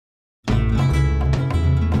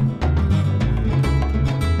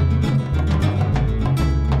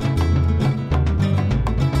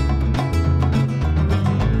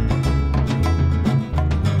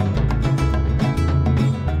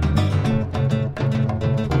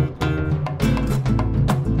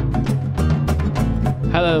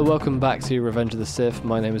Hello, welcome back to Revenge of the Sith.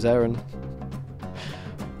 My name is Aaron.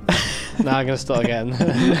 Now I'm going to start again.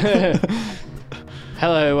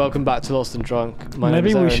 Hello, welcome back to Lost and Drunk. My name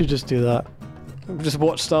is Aaron. Maybe we should just do that. Just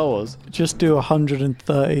watch Star Wars. Just do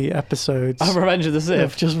 130 episodes. Of Revenge of the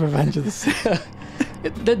Sith. Just Revenge of the Sith.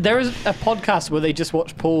 There is a podcast where they just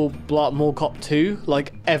watch Paul Blart Mall Cop 2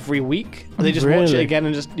 like every week. They just watch it again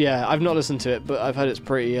and just I've not listened to it, but I've heard it's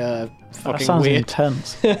pretty fucking that sounds weird.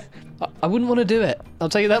 Intense. I wouldn't want to do it. I'll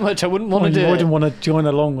tell you that much. I wouldn't want to do it. You wouldn't want to join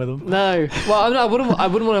along with them. No. Well, I wouldn't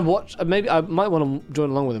want to watch. Maybe I might want to join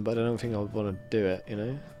along with them, but I don't think I would want to do it. You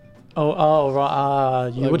know. Oh right.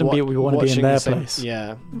 You like wouldn't we want to be in their place.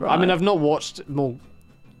 Yeah. Right. I mean, I've not watched Paul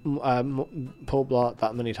Blart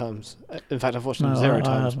that many times. In fact, I've watched them 0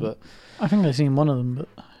 times. But I think I've seen one of them, but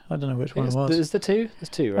I don't know which one it was. Is there 2? There's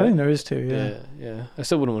 2, right? I think there is 2. Yeah. Yeah. I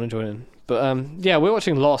still wouldn't want to join in, but we're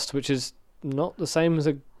watching Lost, which is not the same as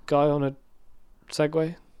a guy on a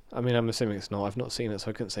Segway. I mean, I'm assuming it's not. I've not seen it, so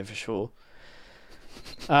I couldn't say for sure.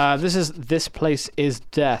 This place is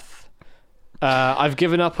death. I've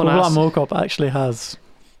given up on Black Mall Cop actually has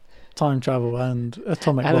time travel and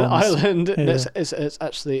atomic bombs. An island. Yeah. It's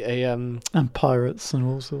actually a and pirates and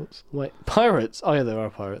all sorts. Wait, pirates? Oh yeah, there are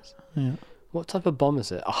pirates. Yeah. What type of bomb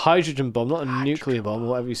is it? A hydrogen bomb, not a nuclear bomb, or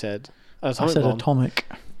whatever you said. I said bomb. Atomic.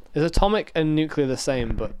 Is atomic and nuclear the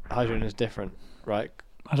same, but hydrogen is different, right?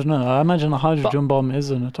 I don't know. I imagine a hydrogen bomb is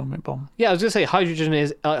an atomic bomb. Yeah, I was gonna say hydrogen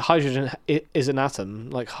is an atom.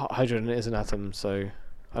 Like hydrogen is an atom, so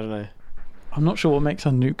I don't know. I'm not sure what makes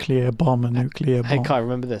a nuclear bomb a nuclear bomb. Hey Kai,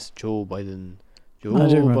 remember this? Joe Biden. I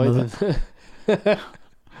do remember that.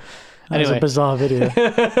 Anyway, was a bizarre video.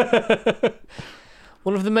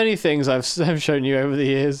 One of the many things I've shown you over the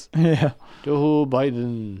years. Yeah. Joe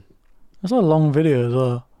Biden. That's a long video as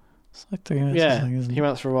well. It's like 3 minutes. Yeah, or something, isn't it? he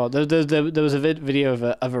ran for a while. There was a video of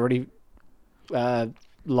a really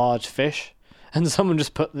large fish, and someone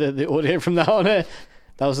just put the audio from that on it.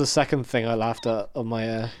 That was the second thing I laughed at on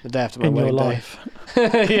my the day after my wedding day.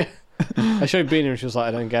 Yeah, I showed Beanie and she was like,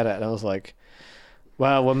 "I don't get it," and I was like,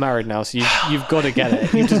 "Well, we're married now, so you've got to get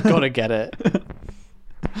it. You just got to get it."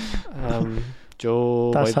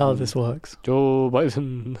 Joe. That's Biden. how this works. Joe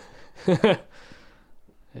Biden.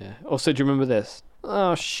 Yeah. Also, do you remember this?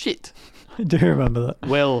 Oh shit! I do remember that.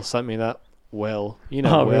 Will sent me that. Will, you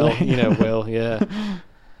know Will. Really? You know Will. Yeah.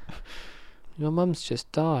 Your mum's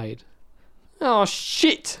just died. Oh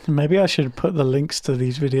shit! Maybe I should put the links to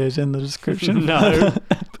these videos in the description. No.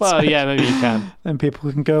 Well, yeah, maybe you can. Then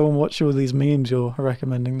people can go and watch all these memes you're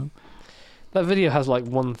recommending them. That video has like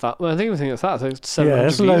 1,000. Well, I think it's that. So it's 700 Yeah,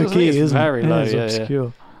 it's views. low key, it's isn't it? very low. It's Yeah, obscure.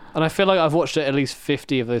 yeah. And I feel like I've watched it at least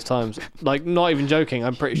 50 of those times. Like, not even joking.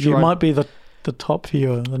 I'm pretty sure. You might be the top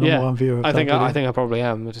viewer, the number one viewer. Of I think that I think I probably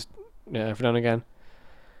am. I just every now and again.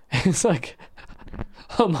 It's like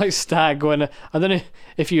on my stag when I don't know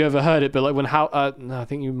if you ever heard it, but like when no, I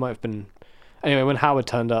think you might have been. Anyway, when Howard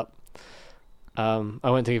turned up,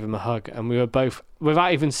 I went to give him a hug, and we were both,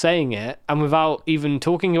 without even saying it and without even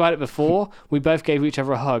talking about it before, we both gave each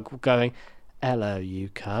other a hug, going, "Hello, you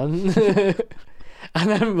cunt."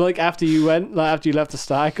 And then, like, after you went, like, after you left the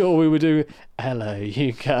stag, all we were doing, "Hello,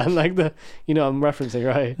 you can," like I'm referencing,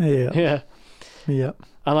 right? Yeah. Yeah.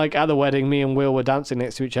 And, like, at the wedding, me and Will were dancing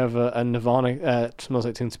next to each other, and Nirvana, Smells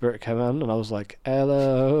Like Teen Spirit came on, and I was like,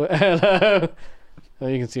 "Hello, hello." Oh,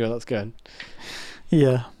 you can see where that's going.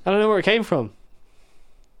 Yeah. I don't know where it came from.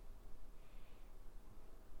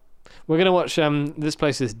 We're going to watch, This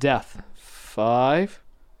Place is Death. 5,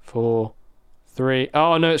 4, 3.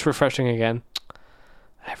 Oh, no, it's refreshing again.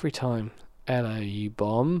 Every time. Hello, you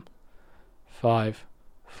bomb. 5,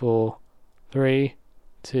 4, 3,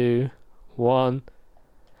 2, 1.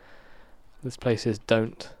 This place is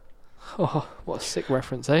don't. Oh, what a sick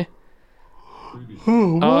reference, eh?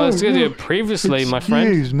 Oh, it's going to do it previously, my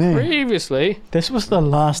friend. Me. Previously. This was the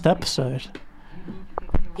last episode.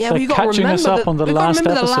 Yeah, so but you got to remember us up on the last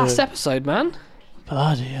the last episode, man.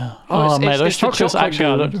 Bloody hell. Oh, mate, those chocolates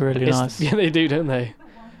actually look really nice. Yeah, they do, don't they?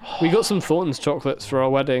 We got some Thornton's chocolates for our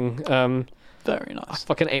wedding. Very nice. I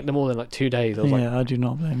fucking ate them all in like 2 days. I was like, I do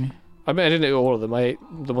not blame you. I mean, I didn't eat all of them. I ate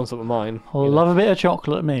the ones that were mine. I love a bit of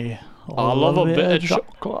chocolate, me. I love a bit of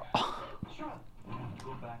chocolate.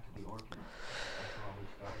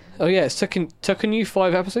 Oh yeah, it's taken you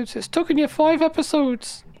 5 episodes. It's taken you 5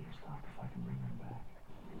 episodes.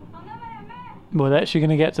 Well, they're actually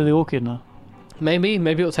going to get to the orchid now. Maybe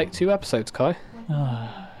it'll take 2 episodes, Kai.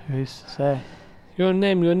 Who's to say? Your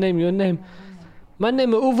name. My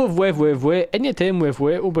name is Uwe, anytime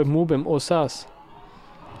Ubem Osas.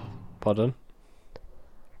 Pardon?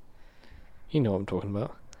 You know what I'm talking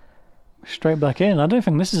about. Straight back in. I don't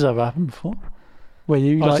think this has ever happened before. where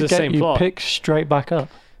you it's the same plot. pick straight back up.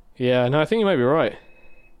 Yeah, no, I think you might be right.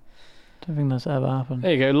 Don't think that's ever happened.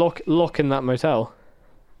 There you go, lock in that motel.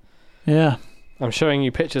 Yeah. I'm showing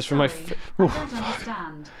you pictures from I don't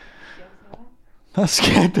understand. That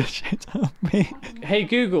scared the shit out of me. Hey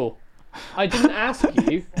Google, I didn't ask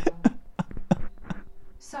you.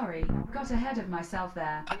 Sorry, got ahead of myself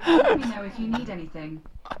there. Let me know if you need anything.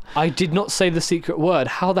 I did not say the secret word.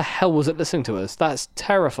 How the hell was it listening to us? That's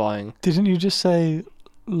terrifying. Didn't you just say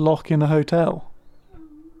lock in a hotel?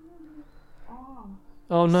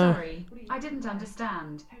 Oh no. Sorry, I didn't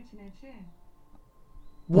understand.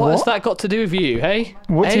 What has that got to do with you, hey?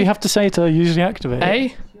 What do Hey? you have to say to usually activate it?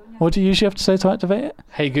 Hey? What do you usually have to say to activate it?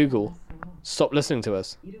 Hey Google, stop listening to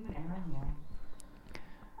us.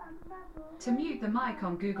 To mute the mic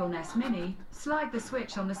on Google Nest Mini, slide the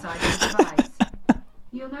switch on the side of the device.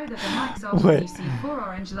 You'll know that the mic's off when you see 4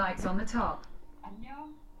 orange lights on the top.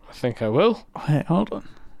 I think I will. Wait, hold on.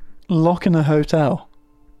 Lock in a hotel.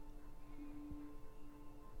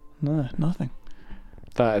 No, nothing.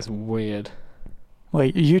 That is weird.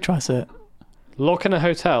 Wait, you try to say it. Lock in a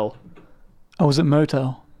hotel. Oh, was it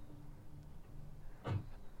motel?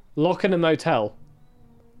 Lock in a motel.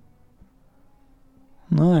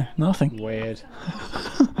 No, nothing. Weird.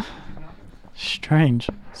 Strange.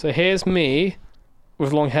 So here's me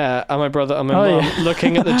with long hair and my brother and my Oh, mum yeah.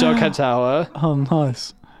 looking at the Jughead Tower. Oh,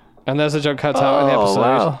 nice. And there's the Jughead Tower in the episode.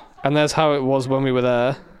 Wow. And there's how it was when we were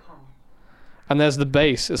there. And there's the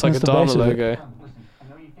base. It's like There's a the Dharma base of it. logo.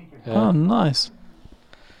 Yeah. Oh, nice.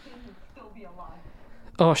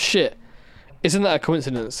 Oh shit. Isn't that a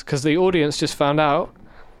coincidence? Because the audience just found out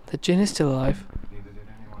that Jin is still alive.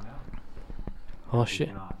 Oh shit.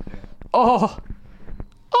 Oh!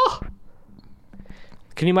 Oh!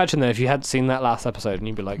 Can you imagine though if you had seen that last episode and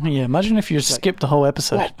you'd be like, Yeah, imagine if you just skipped the whole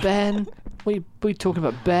episode. what, Ben? What are you talking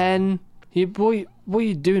about, Ben? What are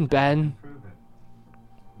you doing, Ben?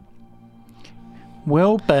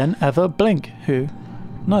 Will Ben ever blink? Who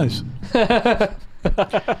knows? Hey,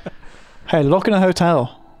 lock in a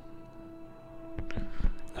hotel.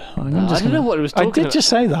 I don't know what it was talking I did about. just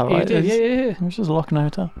say that, You right? did, yeah. It was just lock in a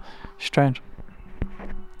hotel. Strange.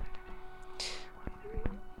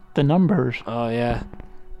 The numbers. Oh, yeah.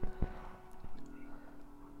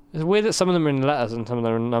 It's weird that some of them are in letters and some of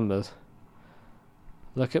them are in numbers.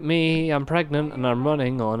 Look at me, I'm pregnant and I'm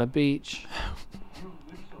running on a beach.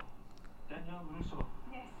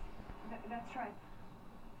 Yes, that's right.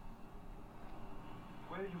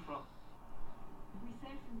 Where are you from? We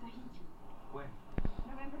sailed from Tahiti, When?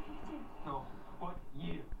 November 15th. No. What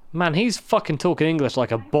year? Man, he's fucking talking English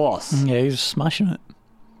like a boss. Yeah, he's smashing it.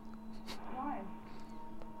 Why?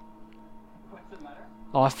 What's the matter?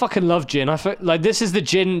 Oh, I fucking love Jin. Like, this is the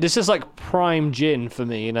Jin. This is like prime Jin for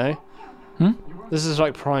me, you know? This is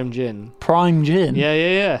like prime Jin. Prime Gin.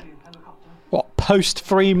 Yeah. What, post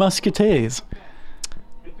Three Musketeers?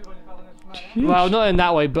 Well, not in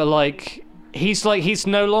that way, but like, he's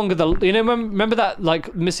no longer the. You know, remember that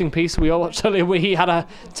like missing piece we all watched earlier where he had a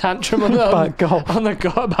tantrum on the About golf.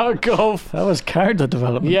 about golf. That was character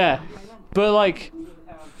development. Yeah, but like,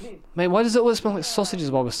 mate, why does it always smell like sausages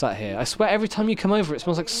while we're sat here? I swear every time you come over, it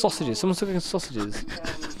smells like sausages. Someone's cooking sausages.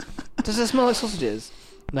 Does it smell like sausages?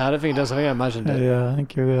 No, I don't think it does. I think I imagined it. Yeah, I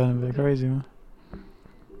think you're going a bit crazy, man.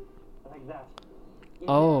 Like that.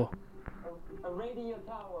 Oh. A radio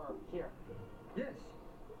tower here. Yes.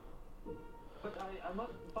 But I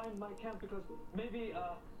must find my camp because maybe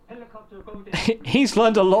a helicopter go there. He's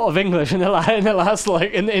learned a lot of English in the last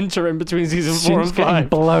like in the interim between season 4 Since and getting 5.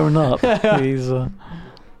 blown up, he's How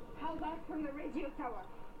about from the radio tower?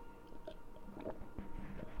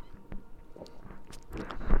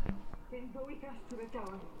 Then go with us to the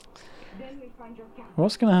tower. Then we find your camp.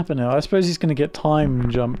 What's going to happen now? I suppose he's going to get time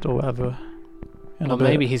jumped or whatever. in a Or bit.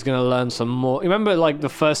 maybe he's going to learn some more. Remember, like, the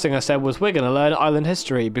first thing I said was, we're going to learn island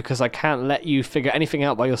history because I can't let you figure anything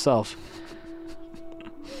out by yourself.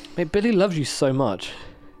 Mate, Billy loves you so much.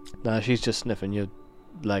 Nah, she's just sniffing your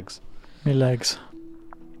legs. My legs.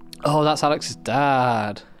 Oh, that's Alex's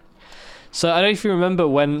dad. So, I don't know if you remember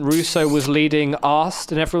when Russo was leading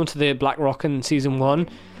Arst and everyone to the Black Rock in season 1.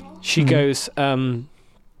 She goes,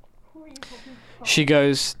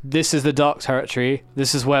 this is the dark territory.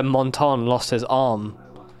 This is where Monton lost his arm.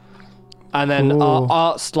 And then Ooh.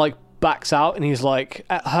 Art's like backs out and he's like,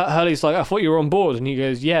 Hurley's like, I thought you were on board. And he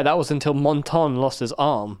goes, yeah, that was until Monton lost his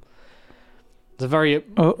arm. It's a very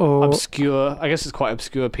obscure, I guess it's quite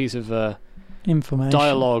obscure piece of Information.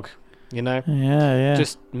 dialogue, you know? Yeah.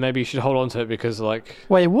 Just maybe you should hold on to it because like,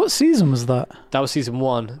 Wait, what season was that? that was season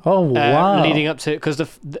 1. Oh, wow. Leading up to, because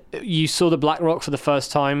you saw the Black Rock for the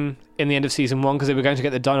first time in the end of season 1 because they were going to get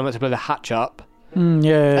the dynamite to blow the hatch up.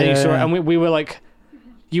 Yeah. And you saw it, yeah. and we were like,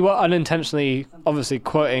 you were unintentionally, obviously,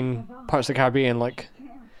 quoting Pirates of the Caribbean, like,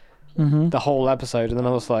 the whole episode, and then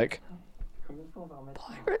I was like,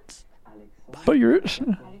 Pirates? Pirates.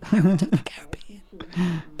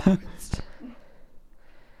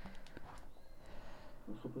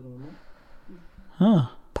 Huh.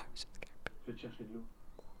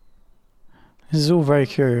 This is all very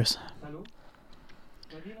curious.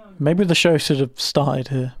 Maybe the show should have started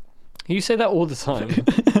here You say that all the time.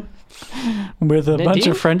 with a bunch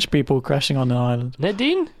Nadine? of French people crashing on an island,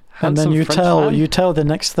 Nadine? and then Handsome you French tell man? you tell the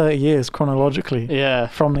next 30 years chronologically Yeah.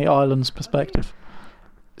 from the island's perspective.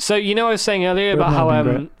 So you know I was saying earlier about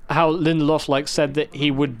how Lindelof like said that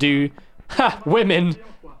he would do women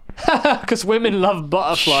because women love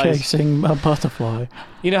butterflies. Chasing a butterfly.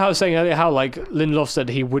 You know how I was saying earlier how like Lindelof said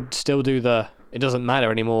he would still do the it doesn't matter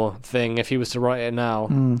anymore thing if he was to write it now.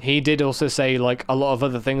 He did also say like a lot of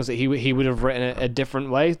other things that he would have written it a different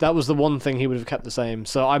way. That was the one thing he would have kept the same.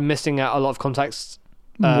 So I'm missing out a lot of context.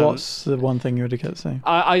 What's the one thing you would have kept saying?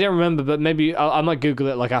 I don't remember, but maybe I might Google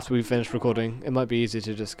it like after we finish recording. It might be easy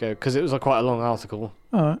to just go because it was quite a long article.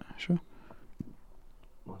 Alright, sure.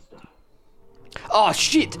 Oh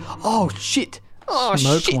shit! Oh shit! Oh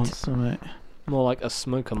Smoke shit! monster, mate. More like a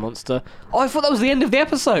smoker monster. Oh, I thought that was the end of the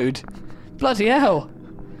episode. Bloody hell!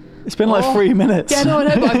 It's been like 3 minutes. Yeah, no, I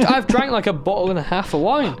know, but I've drank like a bottle and a half of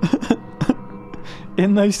wine.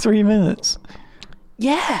 In those 3 minutes.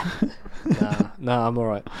 Yeah. Nah, I'm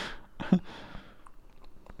alright.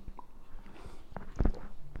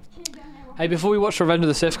 Hey, before we watch Revenge of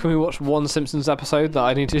the Sith, can we watch one Simpsons episode that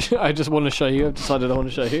I need to? I just want to show you. I've decided I want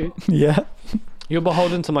to show you. Yeah. You're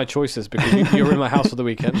beholden to my choices because you're in my house for the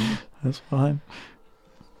weekend. That's fine.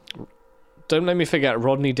 Don't let me forget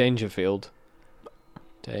Rodney Dangerfield.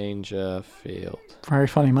 Dangerfield. Very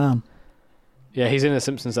funny man. Yeah, he's in a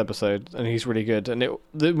Simpsons episode, and he's really good. And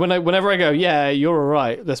whenever I go, yeah, you're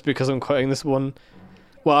alright, that's because I'm quoting this one.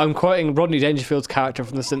 Well, I'm quoting Rodney Dangerfield's character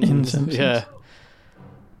from The Simpsons. Simpsons. Yeah.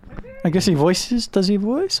 I guess he voices. Does he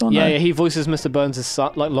voice or no? Yeah, he voices Mr. Burns'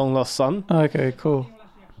 son, like long lost son, Okay, cool.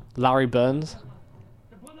 Larry Burns.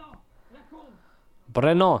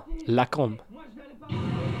 Bruno Lacombe.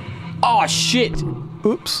 Oh shit!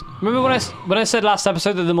 Oops. Remember when I said last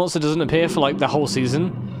episode that the monster doesn't appear for like the whole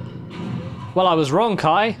season? Well, I was wrong,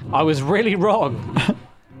 Kai. I was really wrong.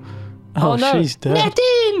 Oh, no! she's dead.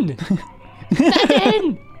 Nadine!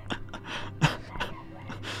 Nadine!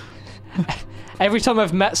 Every time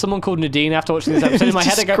I've met someone called Nadine after watching this episode, in my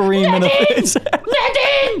head I go, screaming Nadine!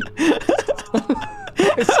 Nadine!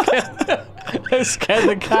 It scared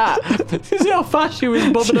the cat. You see how fast she was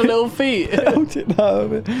bobbing her little feet? Out it out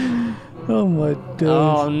of it. Oh my god.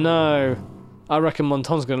 Oh no. I reckon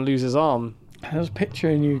Monton's going to lose his arm. I was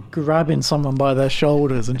picturing you grabbing someone by their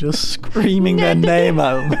shoulders and just screaming their name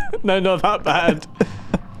out. No, not that bad.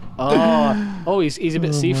 Oh, he's a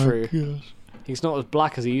bit see-through. Gosh. He's not as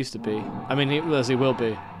black as he used to be. I mean, as he will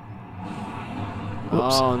be.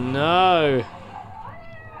 Whoops. Oh no.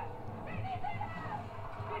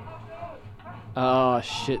 Oh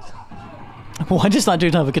shit. Why does that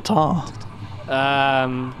dude have a guitar?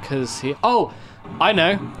 Cause he. Oh, I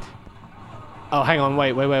know. Oh, hang on,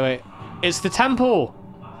 wait. It's the temple.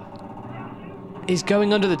 He's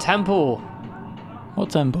going under the temple.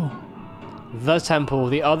 What temple? The temple,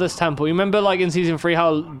 the other's temple. You remember, like in season 3,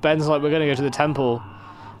 how Ben's like, we're gonna go to the temple,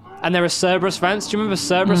 and there are Cerberus vents. Do you remember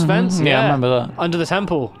Cerberus vents? Yeah, I remember that. Under the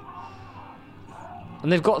temple,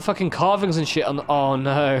 and they've got fucking carvings and shit on. Oh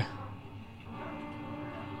no.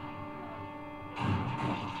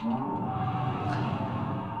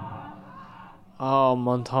 Oh,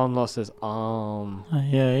 Monton lost his arm.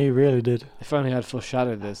 Yeah, he really did. If only I'd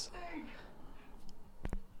foreshadowed this.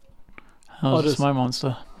 How's the smoke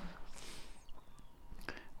monster?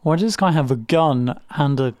 Why does this guy have a gun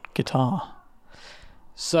and a guitar?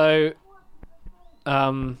 So,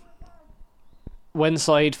 when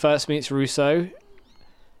Saeed first meets Russo,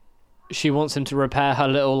 she wants him to repair her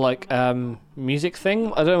little, like, music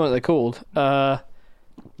thing. I don't know what they're called.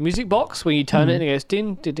 Music box, where you turn it and it goes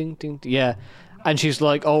ding, ding, ding, ding. Yeah. And she's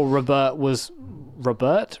like, oh,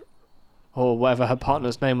 Robert? Or whatever her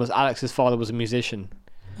partner's name was. Alex's father was a musician.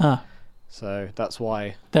 Ah. So that's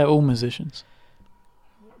why. They're all musicians.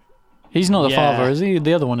 He's not the father, is he?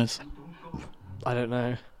 The other one is. I don't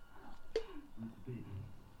know.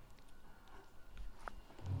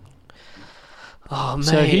 Oh, man.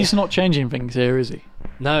 So he's not changing things here, is he?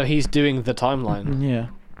 No, he's doing the timeline. Yeah.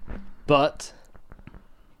 But,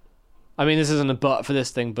 I mean, this isn't a but for this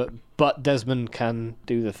thing, but Desmond can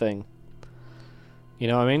do the thing. You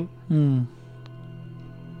know what I mean?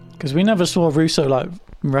 Because we never saw Russo, like,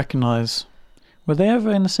 recognise Were they ever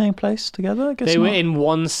in the same place together? I guess They were not. in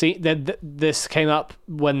one scene. This came up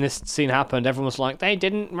when this scene happened. Everyone was like, they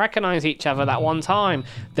didn't recognize each other that one time.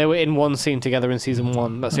 They were in one scene together in season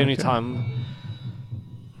 1. That's the only Okay. time.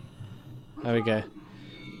 There we go.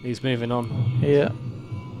 He's moving on. Yeah.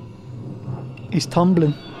 He's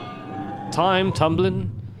tumbling. Time tumbling.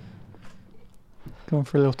 Going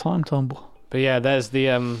for a little time tumble. But yeah, there's the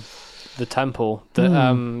temple.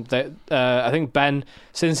 I think Ben,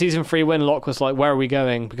 since season 3, when Locke was like, "Where are we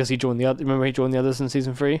going?" Because he joined the other. Remember, he joined the others in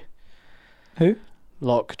season 3. Who?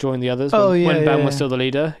 Locke joined the others. Oh, when, yeah, when Ben yeah, was yeah. still the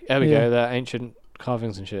leader. There we Yeah. go. The ancient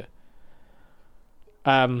carvings and shit.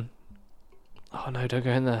 Oh no! Don't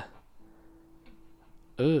go in there.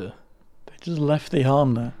 Ugh. They just left the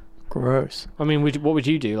arm there. Gross. I mean, what would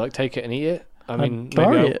you do? Like, take it and eat it? I mean,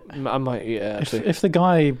 bury maybe it. I might eat it. Actually. If the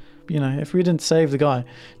guy, if we didn't save the guy,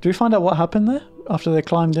 do we find out what happened there after they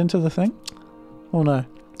climbed into the thing? Or no?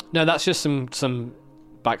 No, that's just some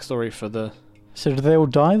backstory for the. So did they all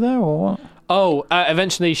die there or what? Oh,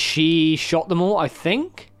 eventually she shot them all, I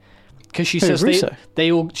think, because she Who, says Russo?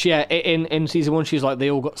 they all. Yeah, in season 1, she's like they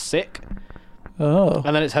all got sick, Oh.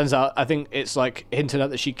 and then it turns out I think it's like hinted at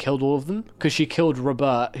that she killed all of them because she killed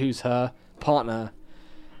Robert, who's her partner.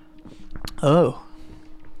 Oh.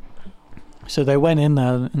 So they went in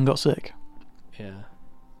there and got sick. Yeah.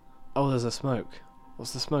 Oh, there's a smoke.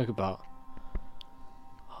 What's the smoke about?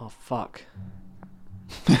 Oh fuck.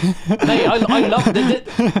 Mate, I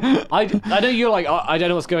love I know you're like I don't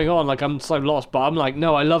know what's going on, like I'm so lost, but I'm like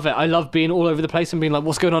no, I love it. I love being all over the place and being like,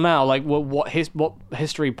 what's going on now? Like what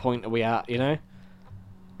history point are we at? You know?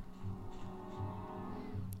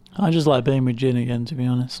 I just like being with Jin again, to be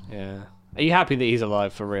honest. Yeah. Are you happy that he's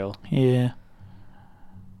alive for real? Yeah.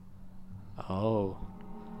 Oh.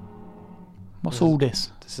 What's all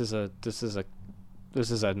this? This is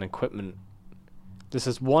an equipment. This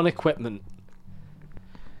is one equipment.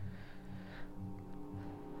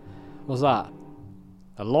 What's that?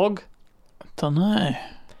 A log? Don't know.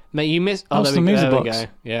 Mate, you missed. Oh, it's the music there we box. go.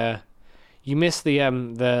 Yeah, you missed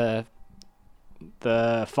the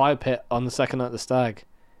fire pit on the second night of the stag.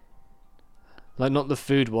 Like not the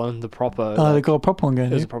food one, the proper. Oh, they got a proper one going.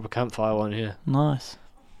 There's a here. proper campfire one here. Nice.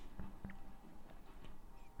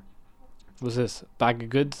 What's this? Bag of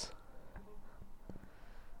goods.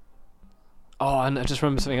 Oh, and I just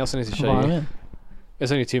remember something else I need to show you. Violin.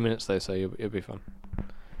 It's only 2 minutes though, so you'll be fine.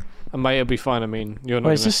 And mate, it'll be fine. I mean, you're not.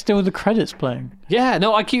 Wait, is gonna... this still the credits playing? Yeah,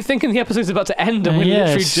 no, I keep thinking the episode's about to end, and we Yeah,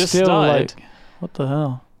 literally it's just still, started. like, what the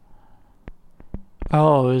hell?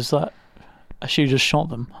 Oh, is that... She just shot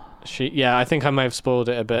them. Yeah, I think I may have spoiled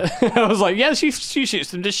it a bit. I was like, yeah, she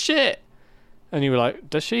shoots them to shit. And you were like,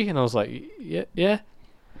 does she? And I was like, yeah.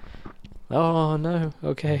 Oh, no,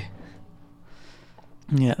 okay.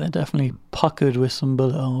 Yeah, they're definitely puckered with some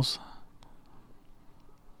bullet holes.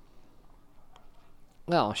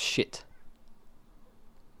 Oh, shit.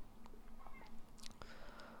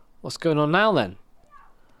 What's going on now, then?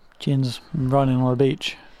 Jin's running on the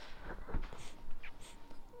beach.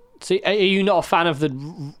 See, are you not a fan of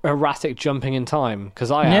the erratic jumping in time?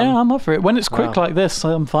 Because I am. Yeah, I'm up for it. When it's quick Wow. like this,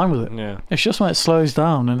 I'm fine with it. Yeah. It's just when it slows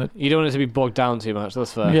down and it... You don't want it to be bogged down too much,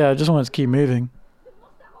 that's fair. Yeah, I just want it to keep moving.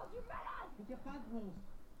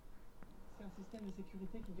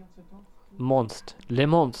 Monstre. Les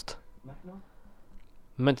monstres. Maintenant,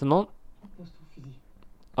 Maintenant? pose ton fusil.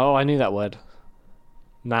 Oh, I knew that word.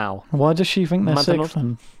 Now. Why does she think they're sick Maintenant?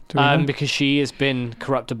 then? Do we know? Because she has been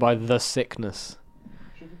corrupted by the sickness.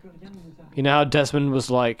 Je veux que rien ne nous arrive. You know how Desmond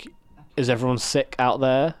was like, "Is everyone sick out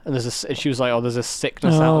there?" And and she was like, "Oh, there's a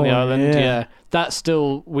sickness out on the Oh, island." yeah. Yeah, that's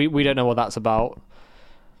still we don't know what that's about.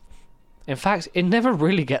 In fact, it never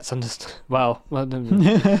really gets understood. Well,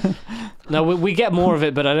 no, we get more of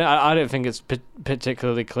it, but I don't think it's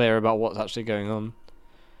particularly clear about what's actually going on.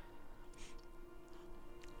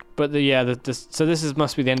 But so this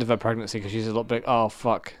must be the end of her pregnancy because she's a lot big. Oh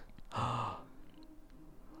fuck.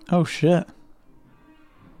 Oh, shit.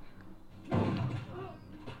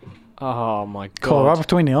 Oh my Caught right god.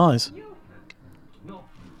 between the eyes. No,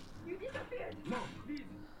 You disappeared! no, please,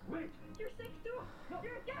 wait. You're sick too! No,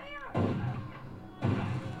 get here!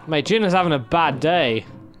 Mate, Jin is having a bad day.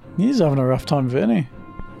 He's having a rough time of it, isn't he?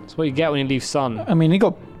 That's what you get when you leave Sun. I mean,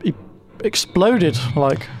 he exploded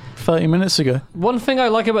like 30 minutes ago. One thing I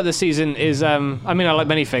like about this season is, I mean, I like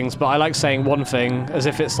many things, but I like saying one thing as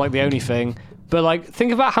if it's like the only thing. But like,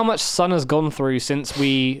 think about how much Sun has gone through since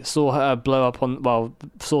we saw her blow up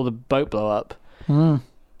saw the boat blow up.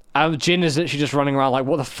 Jin is literally just running around like,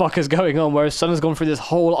 what the fuck is going on? Whereas Sun has gone through this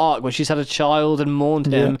whole arc where she's had a child and mourned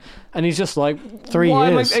him, and he's just like, 3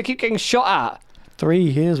 why years. I keep getting shot at? 3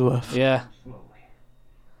 years worth. Yeah.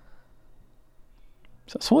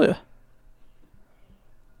 Is that Sawyer?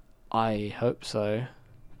 I hope so.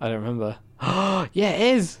 I don't remember. Yeah,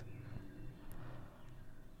 it is.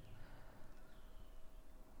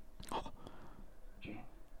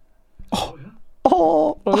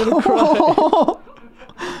 Oh! I'm gonna cry.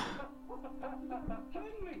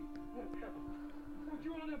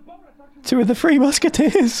 Two of the Three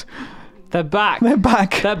Musketeers. They're back. They're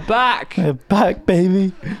back. They're back. They're back,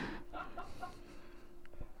 baby.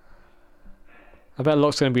 I bet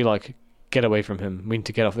Locke's gonna be like, get away from him. We need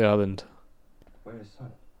to get off the island. Where's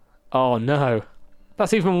son? Oh no.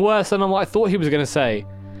 That's even worse than what I thought he was gonna say.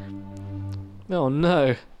 Oh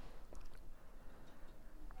no.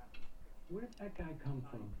 Where did that guy come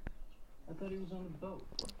from? I thought he was on a boat.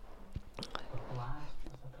 The blast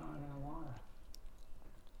was a thorn in the water.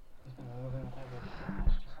 He's been living with every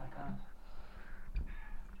flash just like us.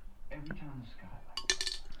 Every time the sky like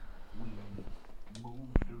this, we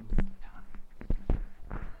move through time.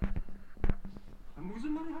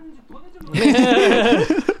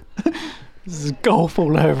 This is golf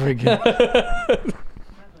all over again.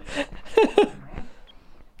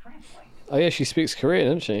 Oh yeah, she speaks Korean,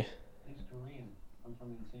 doesn't she? He's Korean. I'm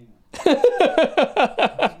from Encino.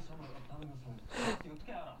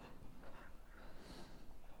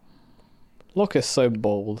 Locke is so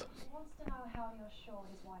bold. He wants to know how you're sure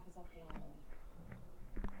his wife is off the island.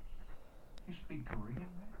 You speak Korean, man?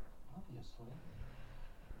 Obviously.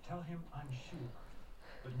 Tell him I'm sure.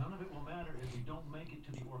 But none of it will matter if we don't make it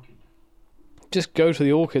to the orchid. Just go to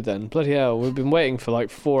the orchid then. Bloody hell, we've been waiting for like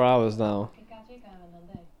 4 hours now.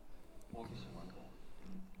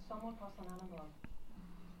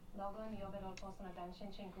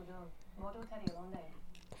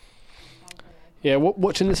 Yeah,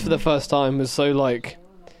 watching this for the first time was so like...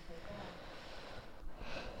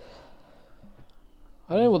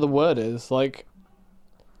 I don't know what the word is, like...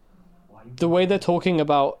 The way they're talking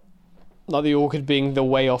about like the orchid being the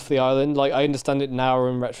way off the island, like I understand it now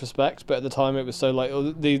in retrospect, but at the time it was so like...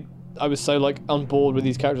 I was so like on board with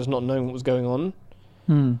these characters not knowing what was going on.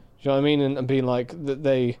 Do you know what I mean? And being like, that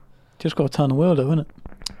they... Just got to turn the wheel though, innit?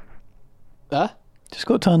 Huh? Just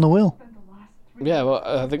got to turn the wheel. Yeah, well,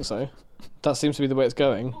 I think so. That seems to be the way it's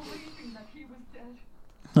going.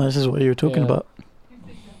 No, this is what you were talking about.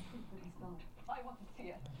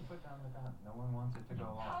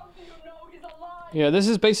 Yeah, this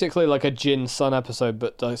is basically like a Jin Sun episode,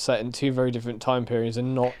 but set in two very different time periods,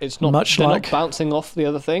 and it's not Much they're like not bouncing off the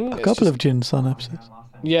other thing. A couple of Jin Sun episodes.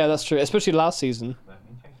 Yeah, that's true, especially last season.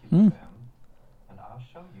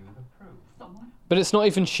 But it's not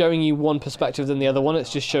even showing you one perspective than the other one.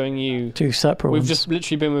 It's just showing you two separate We've ones. just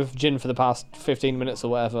literally been with Jin for the past 15 minutes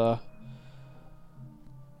or whatever.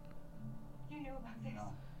 You knew about this.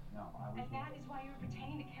 No, I was... And that is why you're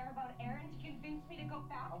pretending to care about Aaron to convince me to go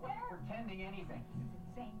back I wasn't pretending anything.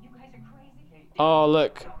 Saying you guys are crazy. Oh,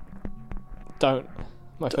 look. Don't.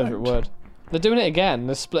 My favourite word. They're doing it again.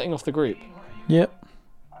 They're splitting off the group. Yep.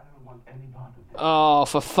 I don't want any part of this. Oh,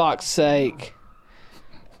 for fuck's sake.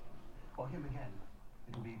 Or him again.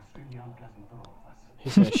 It'll be extremely unpleasant for all of us.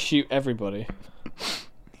 He's going to shoot everybody.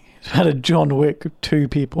 He's had a John Wick of two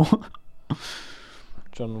people.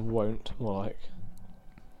 John won't. More like.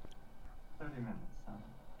 30 minutes, son.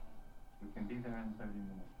 You can be there in 30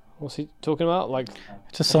 minutes. What's he talking about? Like,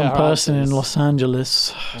 To some Yeah, person in answers. Los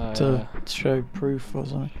Angeles Oh, to yeah. show proof or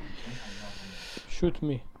something. shoot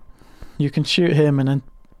me. You can shoot him and then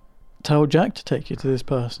tell Jack to take you to this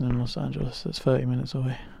person in Los Angeles that's 30 minutes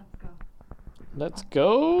away. Let's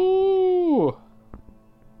go.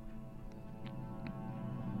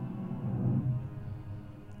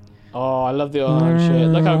 Oh, I love the orange shit.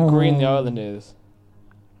 Look how green the island is.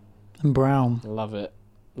 And brown. Love it.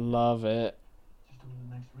 Love it. Just over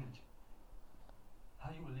the next ridge.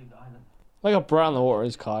 How you will leave the island? Look how brown the water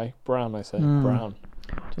is, Kai. Brown, I say. Brown.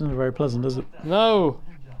 Doesn't look very pleasant, does it? No.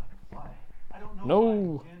 Why? I don't know No.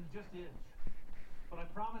 why. Jen, just is. But I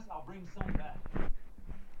promise I'll bring some back.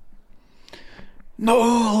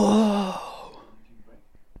 No!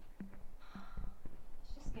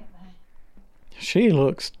 Just get there. She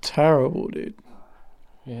looks terrible, dude.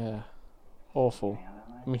 Yeah. Awful.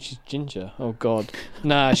 I mean, she's ginger. Oh, God.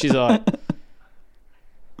 Nah, she's alright.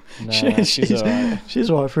 Nah, she's alright.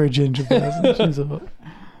 She's alright for a ginger person. She's alright.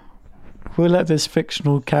 We'll let this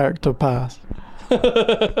fictional character pass. As far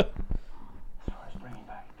as bringing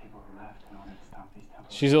back people who left in order to stop these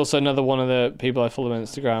temples. She's also another one of the people I follow on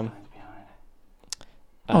Instagram.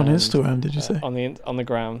 On And, Instagram, did you say? On the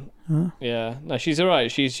gram. Huh? Yeah. No, she's alright.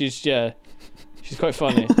 She's yeah. She's quite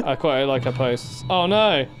funny. I quite like her posts. Oh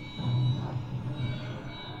no.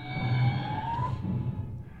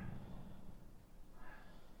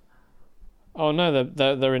 Oh no,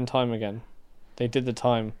 they're in time again. They did the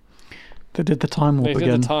time. They did the time warp They did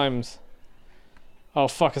again. the times. Oh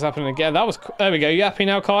fuck, it's happening again. That was... There we go. You happy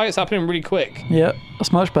now, Kai? It's happening really quick. Yeah,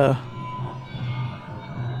 that's much better.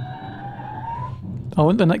 I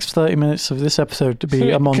want the next 30 minutes of this episode to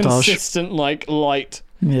be a montage. Consistent, like, light.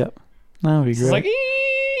 Yeah, that would be It's great. like...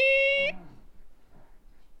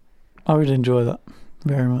 I would enjoy that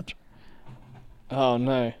very much. Oh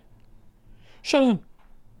no. Shut up.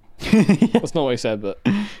 Yeah. That's not what he said, but...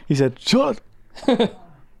 He said, "Shut."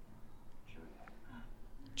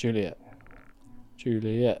 Juliet.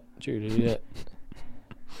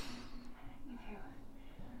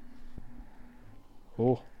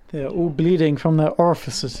 Oh. They're all bleeding from their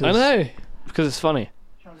orifices. I know, because it's funny.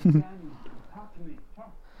 Charlie, Daniel, talk to me.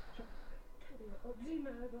 Talk.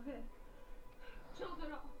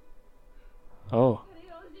 Oh.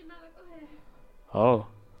 Oh.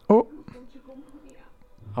 Oh,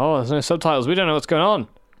 Oh, there's no subtitles. We don't know what's going on.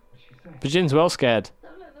 What'd she say? Virgin's well scared.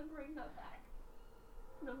 Don't let them bring her back.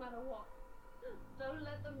 No matter what. Don't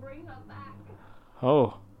let them bring her back.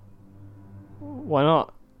 Oh. Why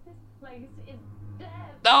not? This place is dead.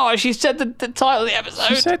 Oh, she said the title of the episode.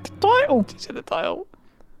 she said the title. She said the title.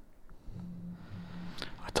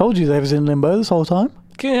 I told you they was in limbo this whole time.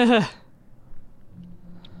 Yeah.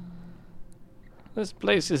 This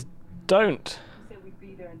place is don't. Said we'd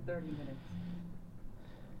be there in 30 minutes.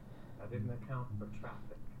 I didn't account for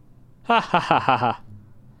traffic. Ha ha ha ha ha.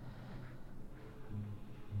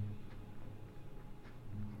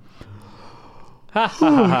 Ha ha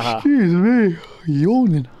ha ha ha. Excuse me,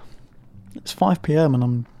 yawning. It's 5 p.m.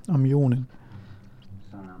 and I'm yawning.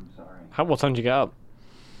 Son, I'm sorry. What time did you get up?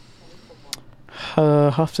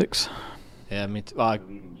 6:30. Yeah, me too. We're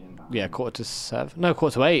leaving Jim behind. Yeah, 7:45. No,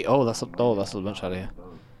 7:45. Oh, that's a bunch earlier.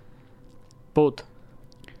 But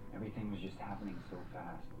Everything was just happening so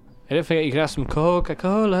fast. I don't forget you can have some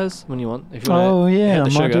Coca-Colas when you want. If you want Oh it. yeah, Hit I the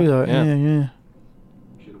might sugar. do that. Yeah, yeah.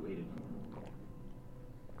 Should have waited.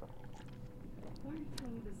 Why are you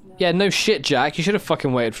telling me this now? Yeah, no shit, Jack. You should have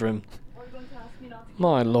fucking waited for him. Are you going to ask me not to keep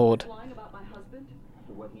My lord. lying about my husband?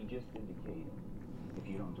 For what he just indicated. If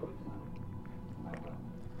you don't do it now, I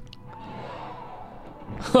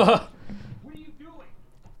will. What are you doing?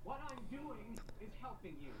 What I'm doing is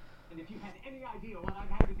helping you. And if you had any idea what I've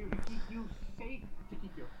had to do to keep you safe, to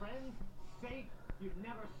keep your friends safe, you'd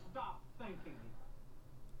never stop thanking me.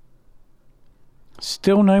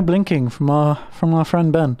 Still no blinking from our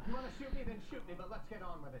friend Ben. You want to shoot me, then shoot me, but let's get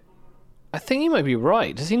on with it. I think you might be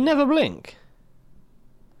right. Does he never blink?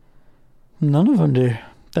 None of them do.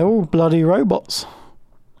 They're all bloody robots.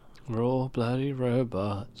 We're all bloody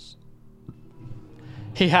robots.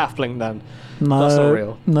 He half blinked then. No, That's not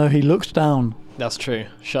real. No, he looked down. That's true.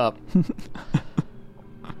 Shut up.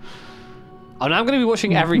 Oh, now I'm going to be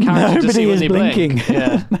watching every character to see Nobody when is they blinking. blink.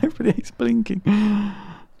 Yeah. Nobody is blinking.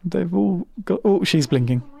 They've all got. Oh, she's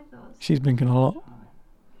blinking. Oh my God. She's blinking a lot. You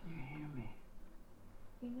hear me?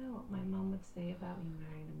 You know what my mum would say about me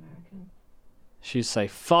marrying an American? She'd say,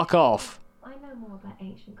 fuck off. I know more about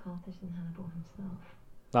ancient Carthage than Hannibal himself.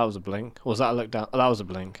 That was a blink. Or was that a look down? Oh, that was a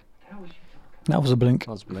blink. How was she talking? That was a blink.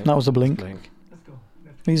 That was a blink. That was a blink. Let's go.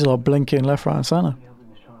 Let's These are blinking left, right, and centre. be helping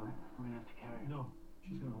Miss Charlotte. We're gonna have to carry her. No,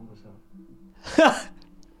 she's gonna hold us up. Can't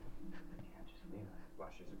just leave her.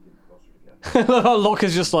 Flashes are getting closer together.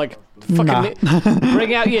 Locker's just like, fucking Nah.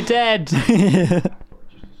 bring out your dead.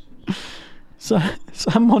 So,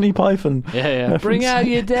 Sam Monty Python. Yeah. Bring out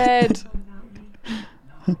your dead. Without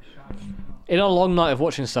me. In our long night of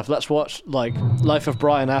watching stuff, let's watch, like, Life of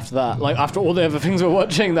Brian after that. Like, after all the other things we're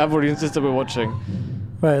watching that I've already insisted we're watching.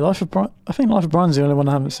 Wait, Life of Brian. I think Life of Brian's the only one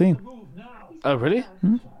I haven't seen. Move now. Oh, really?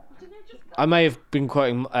 I may have been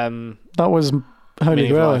quoting That was Holy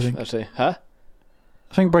Meaning of Grail, I Life, think. actually. Huh?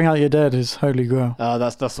 I think Bring Out Your Dead is Holy Grail. Oh,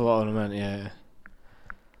 that's what I meant, yeah.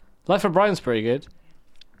 Life of Brian's pretty good.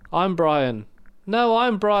 I'm Brian. No,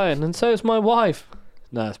 I'm Brian, and so is my wife.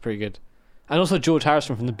 No, it's pretty good. And also George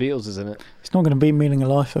Harrison from the Beatles is in it. It's not going to be Meaning of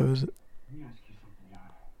Life, though, is it? Let me ask you something, Yara.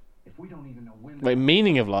 If we don't even know when Wait,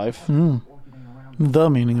 Meaning of Life? Mm. orbiting around The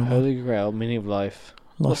Meaning of Life. Holy Grail, Meaning of Life.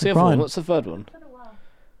 Life What's the of other one? Brian. What's the third one? It's been a while.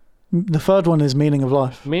 The third one is Meaning of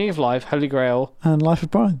Life. Meaning of Life, Holy Grail. And Life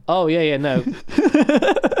of Brian. Oh, yeah, no.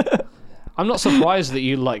 I'm not surprised that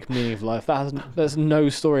you like Meaning of Life. There's no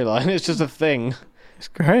storyline. It's just a thing. It's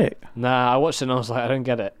great. Nah, I watched it and I was like, I don't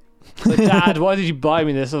get it. It's like, Dad, why did you buy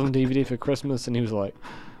me this on DVD for Christmas? And he was like...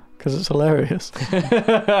 Because it's hilarious.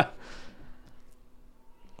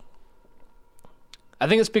 I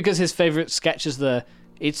think it's because his favourite sketch is the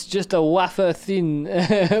It's just a wafer thin.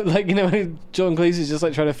 Like, you know, when John Cleese's just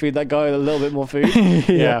like trying to feed that guy a little bit more food.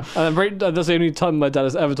 Yeah. And then that's the only time my dad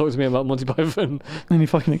has ever talked to me about Monty Python. And he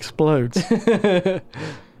fucking explodes.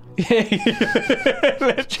 Yeah, he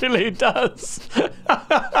literally does.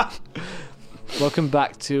 Welcome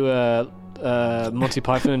back to Monty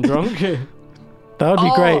Python and Drunk. That would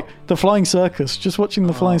be great. The flying circus. Just watching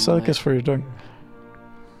the flying circus for your drunk.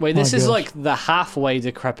 Wait, this My is gosh. like the halfway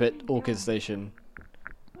decrepit orchid station.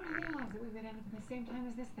 I didn't realize that we would end up at the same time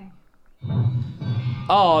as this thing.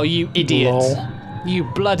 Oh, you idiot. Lol. You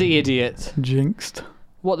bloody idiot. Jinxed.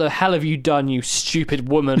 What the hell have you done, you stupid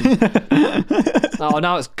woman? Oh,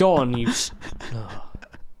 now it's gone, you... Oh.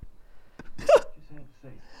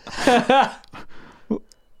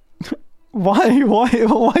 Why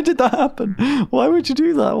did that happen? Why would you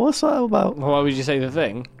do that? What's that about? Why would you say the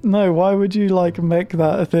thing? No, why would you like make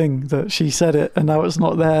that a thing that she said it and now it's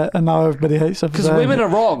not there and now everybody hates her for Because saying women it? are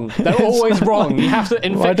wrong. They're always wrong. You have to...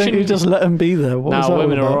 In Why don't fiction... you just let them be there? What was No, that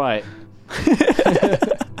women all are about?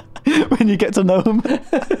 alright. When you get to know them.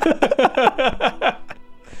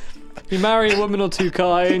 You marry a woman or two,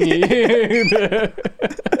 Kai, and you...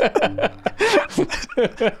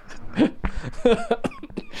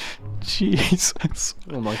 Jesus.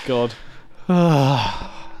 Oh my god.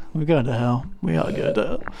 We're going to hell. We are going to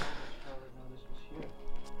hell.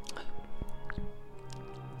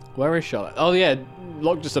 Where is Charlotte? Oh yeah,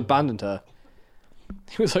 Locke just abandoned her.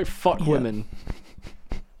 He was like, fuck women.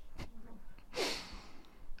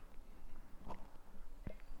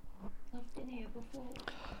 I've been here before.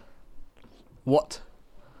 What?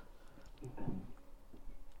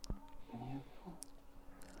 I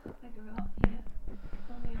grew up here.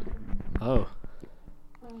 On the Oh.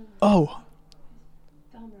 Oh.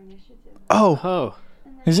 Dharma Initiative. Oh. Oh.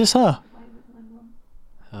 Is this her? Away with my mum.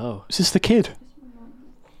 Oh. Is this the kid? Just my mum.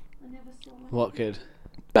 I never saw my What kid?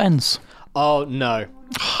 Ben's. Oh, no.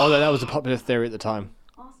 Although that was a popular theory at the time.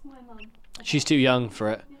 Ask my mum. She's too young for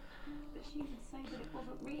it. But she would say that it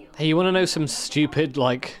wasn't real. Hey, you want to know some stupid,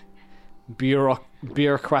 like,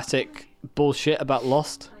 bureaucratic bullshit about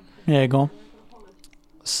Lost? Yeah, go on.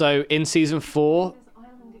 So, in season 4, This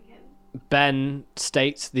island again. Ben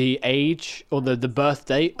states the age or the birth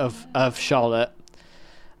date of Charlotte,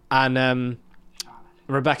 and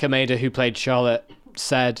Rebecca Mader, who played Charlotte,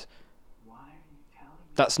 said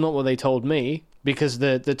that's not what they told me because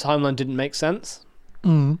the timeline didn't make sense.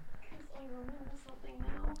 Mm. I remember something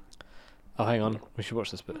now. Oh, hang on, we should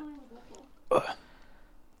watch this bit. When I was little.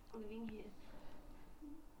 Living here.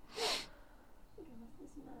 There was this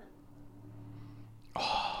man.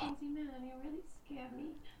 Crazy man, and he really scared me.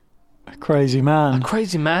 A crazy man.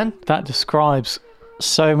 Crazy man. That describes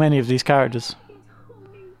so many of these characters. He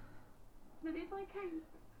told me that if I came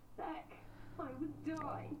back, I would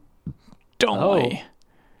die. Don't Oh. we?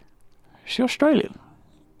 Is she Australian?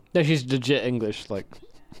 No, she's legit English. Like,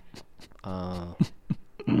 Daniel,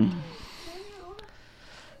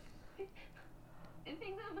 I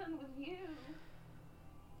think that man was you.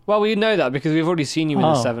 well, we know that because we've already seen you in the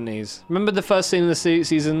Oh. 70s. Remember the first scene of the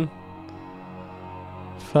season?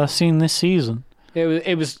 First seen this season.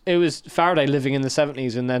 It was Faraday living in the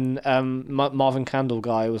 70s, and then Marvin Candle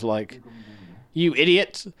guy was like, "You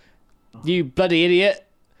idiot, you bloody idiot."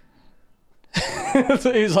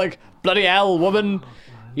 So he was like, "Bloody hell, woman,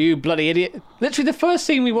 you bloody idiot." Literally, the first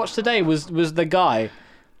scene we watched today was the guy,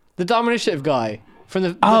 the Dharma Initiative guy from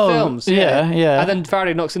the films. yeah. And then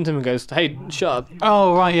Faraday knocks into him and goes, "Hey, shut up,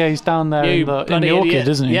 Oh, right, yeah, he's down there you in the bloody orchid, idiot."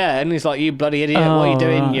 isn't he? Yeah, and he's like, "You bloody idiot, what are you Oh,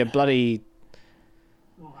 doing, right. you bloody..."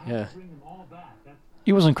 Yeah. Bring them all back. That's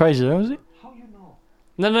He wasn't crazy though, was he? how you know.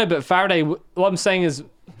 No, but Faraday. What I'm saying is,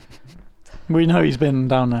 We know he's been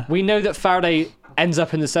down there. we know that Faraday ends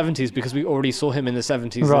up in the 70s because we already saw him in the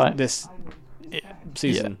 70s Right. this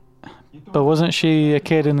season. But wasn't she a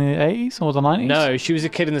kid in the 80s or the 90s? No, she was a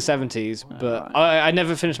kid in the 70s, but I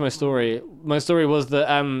never finished my story. My story was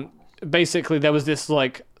that basically there was this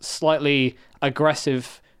like slightly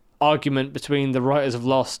aggressive argument between the writers of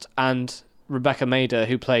Lost and Rebecca Mader,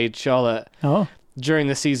 who played Charlotte, Oh. during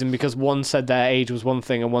the season because one said their age was one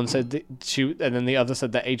thing and one said and then the other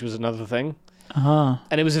said their age was another thing. Uh-huh.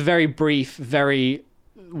 And it was a very brief, very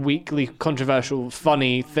weakly controversial,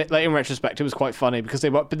 funny. Like in retrospect, it was quite funny because they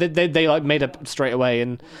like made up straight away,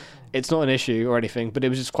 and it's not an issue or anything. But it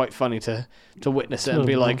was just quite funny to witness it and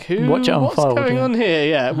be like, "Who? Watch it What's unfold, going yeah. on here?"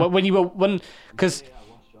 Yeah, because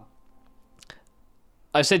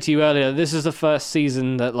I said to you earlier, this is the first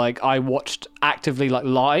season that like I watched actively like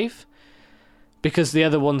live, because the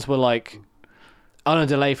other ones were like on a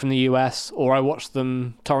delay from the US, or I watched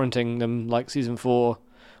them torrenting them like season 4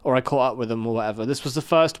 or I caught up with them or whatever. This was the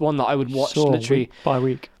first one that I would watch literally week by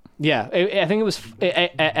week. Yeah, I think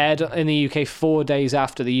it aired in the UK 4 days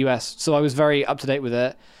after the US, so I was very up to date with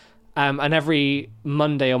it. And every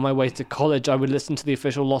Monday on my way to college, I would listen to the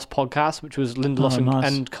official Lost podcast, which was Lindelof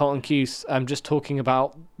and Colin Cuse, just talking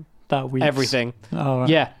about that week everything. Oh, right.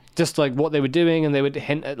 Yeah, just like what they were doing, and they would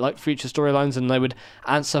hint at like future storylines, and they would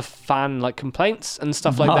answer fan like complaints and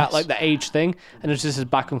stuff like that, like the age thing, and it was just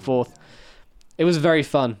back and forth. It was very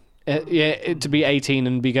fun. To be 18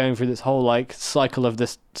 and be going through this whole like cycle of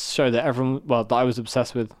this show that that I was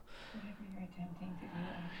obsessed with.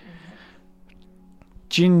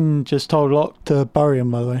 Jin just told Locke to bury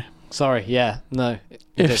him, by the way. Sorry, yeah, no.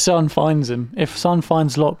 If Sun finds him, if Sun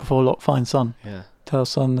finds Locke before Locke finds Sun, tell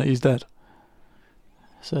Sun that he's dead.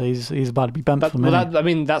 So he's about to be bent for me.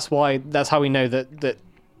 That's how we know that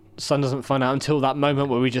Sun doesn't find out until that moment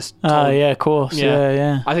where we just told, yeah, of course,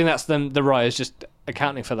 yeah. I think that's the writers just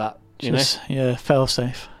accounting for that, you know? Yeah, fail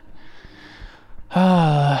safe.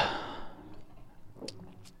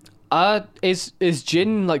 Is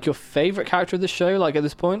Jin like your favourite character of the show, like at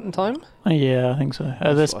this point in time? Yeah, I think so.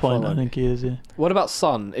 At this point, I think he is, yeah. What about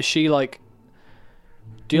Sun? Is she like...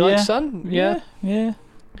 Do you like Sun? Yeah.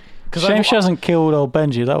 Shame she hasn't killed old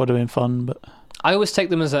Benji. That would have been fun, but... I always take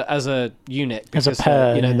them as a unit. As a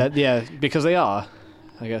pair, because they are,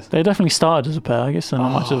 I guess. They definitely started as a pair. I guess they're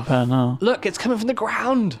not much of a pair now. Look, it's coming from the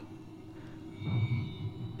ground!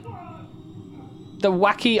 The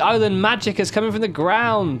wacky island magic is coming from the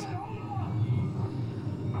ground!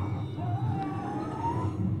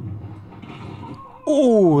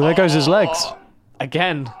 Oh, there goes his legs.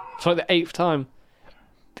 Again. It's like the 8th time.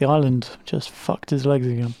 The island just fucked his legs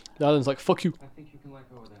again. The island's like, fuck you. I think you can let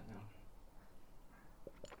go of that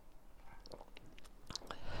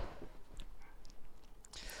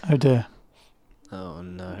now. Oh dear. Oh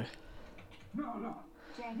no. James,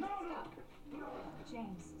 stop.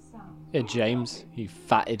 James, stop. Yeah, James, you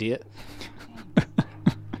fat idiot.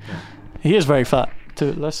 He is very fat,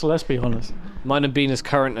 too. Let's be honest. Mine and Bina's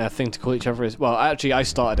current thing to call each other is... Well, actually, I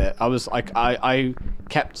started it. I was like... I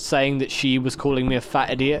kept saying that she was calling me a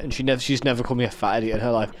fat idiot, and she's never called me a fat idiot in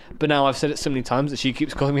her life. But now I've said it so many times that she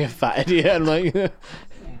keeps calling me a fat idiot, and like...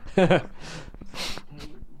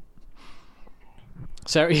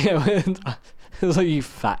 Sarah, yeah, it was like, you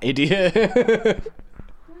fat idiot.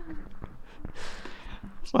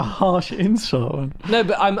 It's a harsh insult, man. No,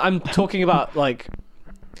 but I'm talking about, like...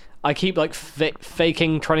 I keep like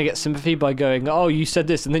faking trying to get sympathy by going, oh, you said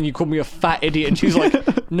this and then you called me a fat idiot, and she's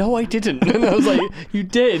like, no, I didn't. And I was like, you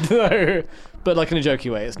did. But like in a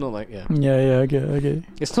jokey way. It's not like, Yeah, I get it.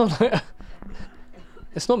 It's not like,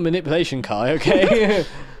 it's not manipulation, Kai, okay?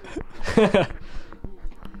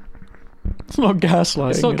 It's not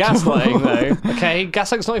gaslighting. It's not gaslighting though, okay?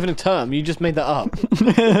 Gaslighting's not even a term. You just made that up.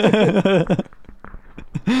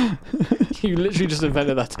 You literally just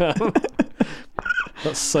invented that term.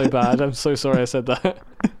 That's so bad. I'm so sorry I said that.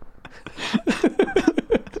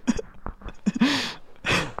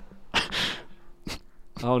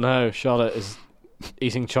 Oh no, Charlotte is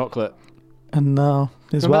eating chocolate. And now,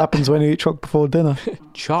 this is what happens when you eat chocolate before dinner.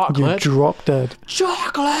 Chocolate? You drop dead.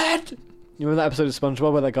 Chocolate! You remember that episode of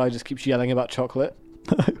SpongeBob where that guy just keeps yelling about chocolate?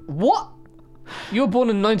 What? You were born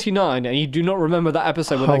in 99 and you do not remember that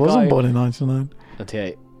episode where that guy... I wasn't born in 99.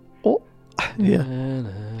 98. Oh, yeah.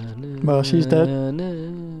 Well, she's dead.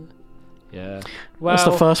 Yeah. Well, that's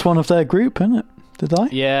the first one of their group, isn't it? Did I?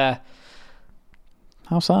 Yeah.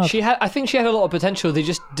 How sad. I think she had a lot of potential. They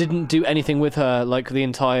just didn't do anything with her like the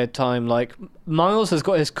entire time. Like Miles has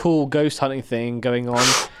got his cool ghost hunting thing going on.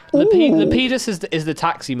 Lepidus is the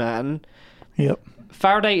taxi man. Yep.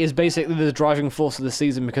 Faraday is basically the driving force of the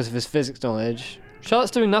season because of his physics knowledge.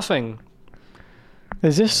 Charlotte's doing nothing.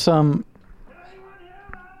 Is this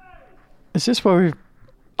where we've...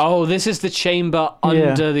 Oh, this is the chamber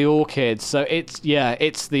under the orchid. So it's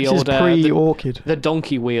the old pre-orchid. The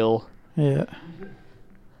donkey wheel. Yeah.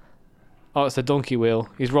 Oh, it's the donkey wheel.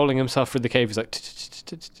 He's rolling himself through the cave. He's like...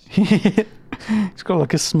 He's got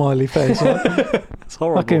like a smiley face. Like, it's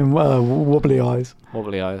horrible. Fucking wobbly eyes.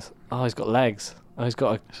 Wobbly eyes. Oh, he's got legs. Oh, he's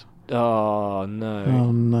got a... Oh, no.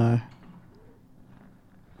 Oh, no.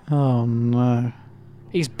 Oh, no.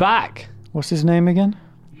 He's back. What's his name again?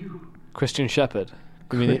 Christian Shepherd.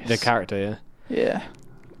 You mean the character, yeah? Yeah.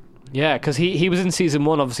 Yeah, because he was in season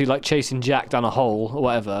 1, obviously, like chasing Jack down a hole or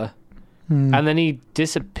whatever. And then he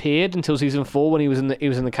disappeared until season 4 when he was in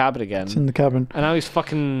the cabin again. It's in the cabin. And now he's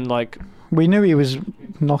fucking like... We knew he was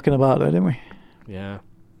knocking about there, didn't we? Yeah.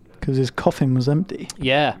 Because his coffin was empty.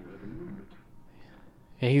 Yeah.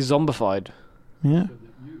 Yeah, he's zombified. Yeah.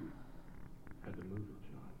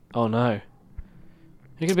 Oh no.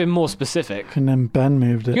 You could have been more specific. And then Ben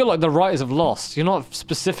moved it. You're like the writers of Lost. You're not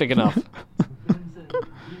specific enough. Ben said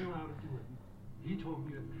he knew how to do it. He told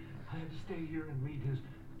me that I had to stay here and meet his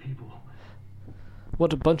people.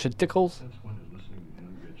 What a bunch of dickles. That's when listening to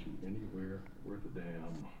him gets you anywhere worth a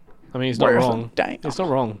damn. I mean, he's not wrong. Damn. It's not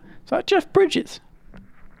wrong. Is that Jeff Bridges?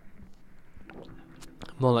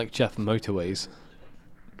 More like Jeff Motorways.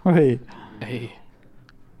 Wait. Hey.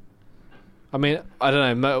 I mean, I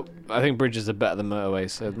don't know. I think bridges are better than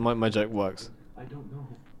motorways, so my joke works. I don't know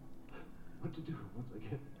what to do once I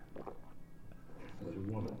get there. There's a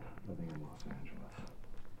woman living in Los Angeles.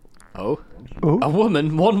 Oh? Oh. A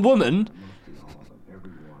woman? One woman? Must be all of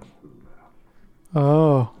everyone who left.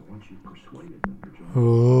 Oh. Once you persuaded them to join,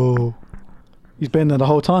 Oh. He's been there the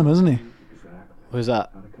whole time, hasn't he? exactly Who's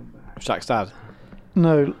that? how to come back. Jack's dad.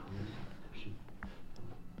 No. Her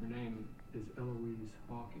name is Eloise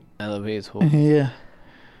Hawking. Eloise Hall. Yeah.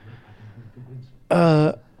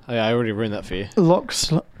 Oh yeah, I already ruined that for you.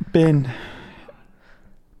 Locke's been.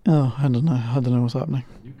 Oh, I don't know. I don't know what's happening.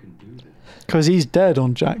 You can do this. Because he's dead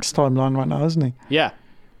on Jack's timeline right now, isn't he? Yeah.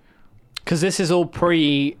 Because this is all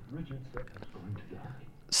pre... Richard said it's going to die.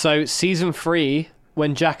 So, season 3,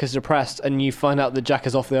 when Jack is depressed and you find out that Jack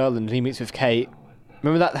is off the island and he meets with Kate.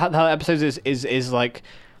 Remember that how that episode is like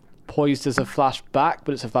poised as a flashback,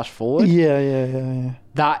 but it's a flash forward? Yeah.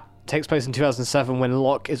 That takes place in 2007 when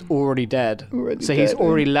Locke is already dead. So he's dead,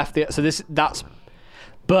 already left the... So that's...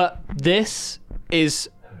 But this is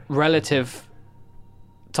relative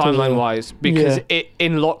timeline-wise, because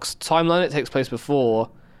in Locke's timeline it takes place before.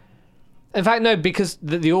 In fact, no, because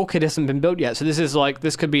the Orchid hasn't been built yet. So this is like...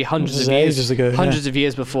 This could be hundreds of years. Ages ago, hundreds of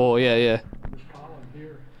years before, yeah.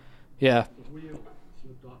 Yeah.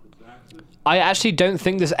 I actually don't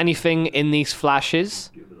think there's anything in these flashes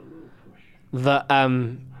that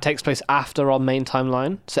takes place after our main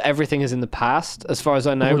timeline. So everything is in the past, as far as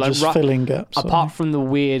I know. Or just filling gaps. Apart from the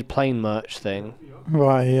weird plane merch thing.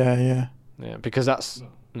 Right, yeah. Yeah, because that's...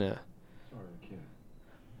 Yeah.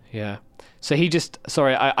 Yeah. So he just...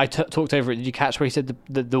 Sorry, I talked over it. Did you catch where he said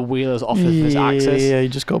the wheel is off of his axis? Yeah, you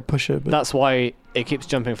just got to push it. But That's why it keeps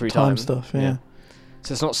jumping through time time. stuff, yeah.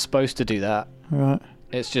 So it's not supposed to do that. Right.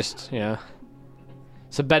 It's just, yeah.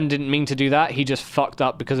 So Ben didn't mean to do that. He just fucked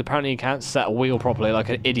up because apparently he can't set a wheel properly like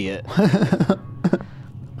an idiot.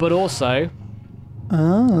 But also...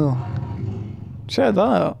 Oh. Check that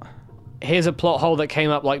out. Here's a plot hole that came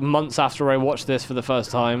up like months after I watched this for the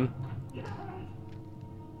first time.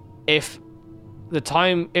 If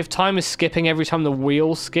time is skipping every time the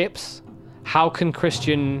wheel skips, how can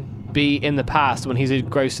Christian be in the past when he's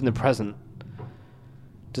engrossed in the present?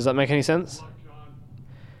 Does that make any sense?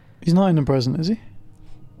 He's not in the present, is he?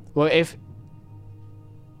 Well, if...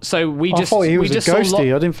 So we I just... thought he was a just saw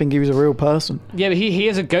ghosty. I didn't think he was a real person. Yeah, but he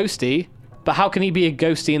is a ghosty. But how can he be a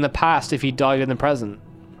ghosty in the past if he died in the present?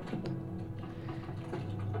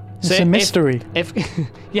 It's a mystery. If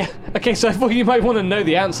yeah, okay, so I thought you might want to know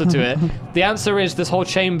the answer to it. The answer is this whole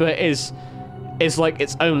chamber is like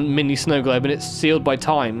its own mini snow globe and it's sealed by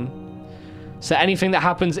time. So anything that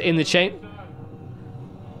happens in the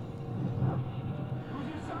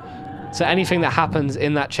So anything that happens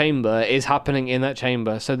in that chamber is happening in that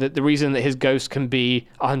chamber. So that the reason that his ghost can be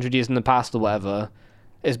 100 years in the past or whatever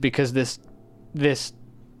is because this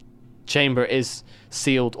chamber is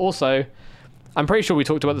sealed. Also, I'm pretty sure we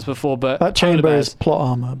talked about this before, but that chamber is plot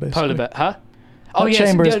armor, basically. Polar bear, huh? Oh, that yes,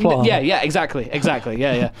 chamber is plot armor. Yeah, exactly,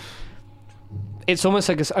 yeah. It's almost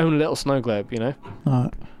like its own little snow globe, you know?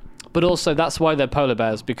 Right. But also, that's why they're polar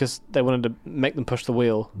bears, because they wanted to make them push the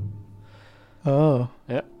wheel. Oh.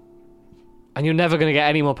 Yeah. And you're never going to get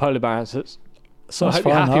any more polar bear answers. So That's I hope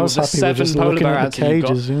you're fine. happy I with was the happy 7 with just polar looking bear at the answers you've got.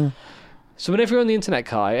 cages, yeah. So whenever you're on the internet,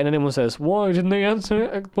 Kai, and anyone says, why didn't they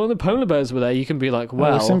answer when the polar bears were there, you can be like,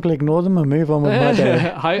 well... I'll simply ignore them and move on with my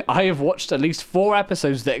day. I have watched at least 4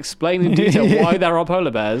 episodes that explain in detail why there are polar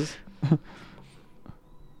bears.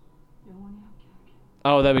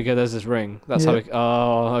 Oh, there we go, there's this ring. That's how we...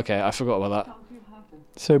 Oh, okay, I forgot about that.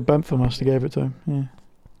 So Bentford must have gave it to him, yeah. You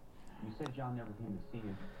said John never came to see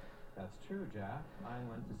you. That's true, Jack. I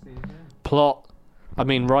went to see him. Plot. I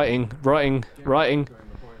mean, writing. During before he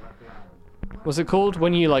left the island. What's it called?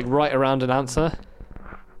 When you, like, write around an answer?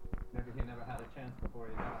 Maybe he never had a chance before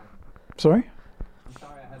he died. Sorry? I'm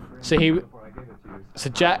sorry I had to bring So it he... up before I gave it to you. So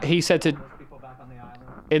Jack, he said to... Those people back on the island.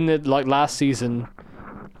 In the, like, last season,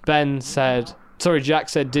 Ben said... Sorry, Jack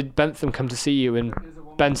said, did Bentham come to see you? And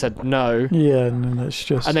Ben said, no. Yeah, no, it's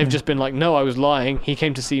just... And they've just been like, no, I was lying. I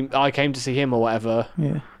came to see him or whatever.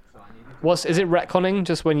 Yeah. Is it retconning?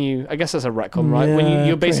 Just when you... I guess that's a retcon, right? When Yeah,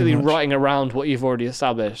 you're basically pretty much. writing around what you've already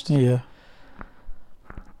established. Yeah.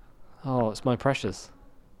 Oh, it's my precious.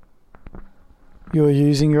 You're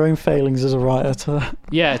using your own failings as a writer to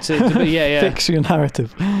yeah. fix your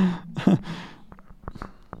narrative. What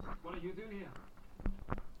are you doing here?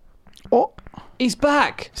 Oh, He's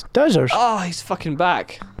back! it's desert. Oh, he's fucking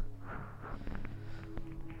back.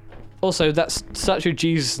 Also, that statue of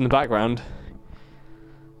Jesus in the background.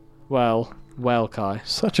 Well, Kai.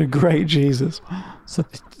 Such a great Jesus.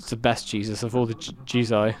 It's the best Jesus of all the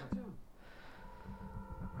Jesus.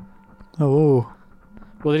 Oh,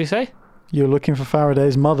 What did he say? you're looking for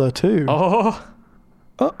Faraday's mother too. Oh!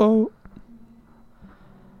 Uh-oh.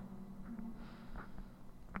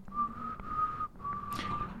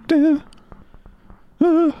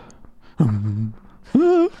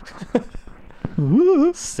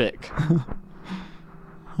 Sick.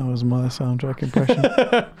 That was my soundtrack impression.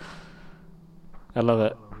 I love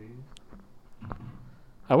it.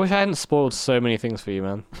 I wish I hadn't spoiled so many things for you,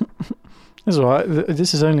 man. It's alright.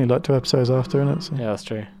 This is only like 2 episodes after, isn't it? So. Yeah, that's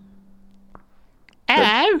true.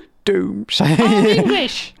 Hello! Dooms. Oh,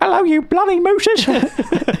 English! Hello, you bloody mooses!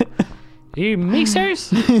 You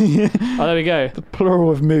meesers? Oh, there we go. The plural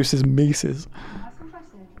of moose is meeses.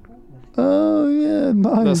 Oh, yeah,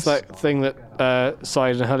 nice. That's that thing that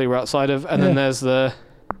Side and Hully were outside of, and then there's the...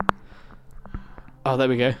 Oh, there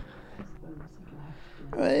we go.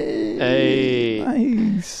 Hey.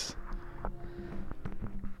 Nice.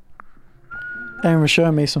 Aaron was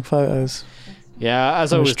showing me some photos. Yeah,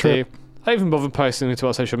 as I On always his trip. do. I don't even bother posting it to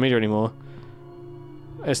our social media anymore.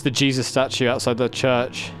 It's the Jesus statue outside the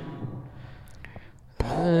church.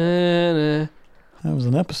 That was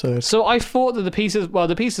an episode. So I thought that the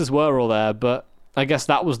pieces were all there, but I guess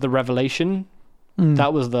that was the revelation.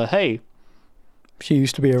 That was the, hey. She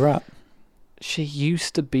used to be a rat. She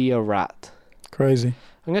used to be a rat. Crazy.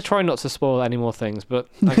 I'm going to try not to spoil any more things, but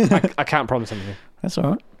I can't promise anything. That's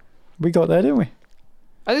alright. We got there, didn't we?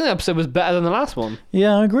 I think the episode was better than the last one.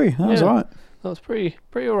 Yeah, I agree. That was alright. That was pretty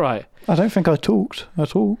alright. I don't think I talked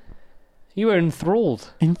at all. You were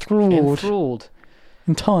enthralled. Enthralled.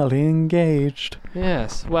 Entirely engaged.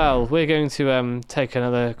 Yes. Well, we're going to take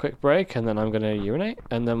another quick break, and then I'm going to urinate,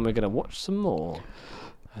 and then we're going to watch some more.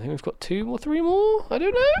 I think we've got 2 or 3 more. I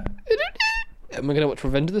don't know. And we're going to watch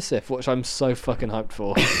Revenge of the Sith, which I'm so fucking hyped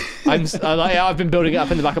for. I've been building it up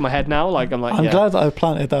in the back of my head now. I'm glad that I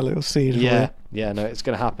planted that little seed. Yeah, no, it's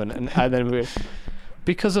going to happen. And then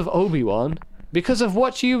because of Obi-Wan, because of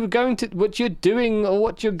what you're doing, or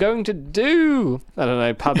what you're going to do. I don't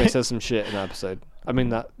know. Padme says some shit in that episode. I mean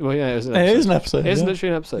that. Well, yeah, it is an episode. It is an episode. It is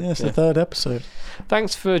literally an episode. Yeah, it's the 3rd episode.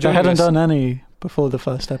 Thanks for joining us. I hadn't us. done any before the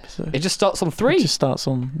 1st episode. It just starts on 3. It just starts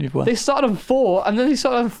on... They started on 4, and then they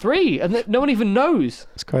started on 3, and no one even knows.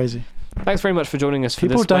 It's crazy. Thanks very much for joining us for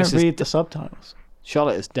People this. People don't read the subtitles.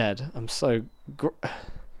 Charlotte is dead. I'm so... I don't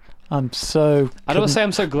want to say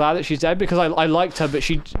I'm so glad that she's dead, because I liked her, but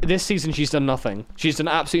this season she's done nothing. She's done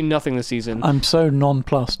absolutely nothing this season. I'm so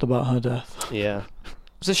nonplussed about her death. Yeah.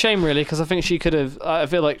 It's a shame, really, because I think she could have... I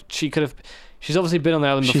feel like she could have... She's obviously been on the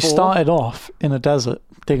island before. She started off in a desert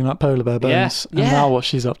digging up polar bear bones, and now what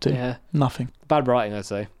she's up to? Yeah. Nothing. Bad writing, I'd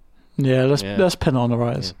say. Yeah, let's pin on the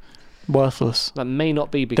writers. Yeah. Worthless. That may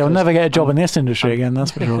not be because... They'll never get a job in this industry again,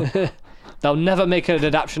 that's for sure. They'll never make an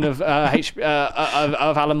adaptation of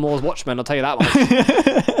Alan Moore's Watchmen, I'll tell you that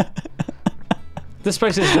much. This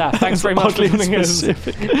place is there. Thanks very much for joining us.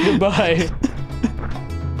 Goodbye.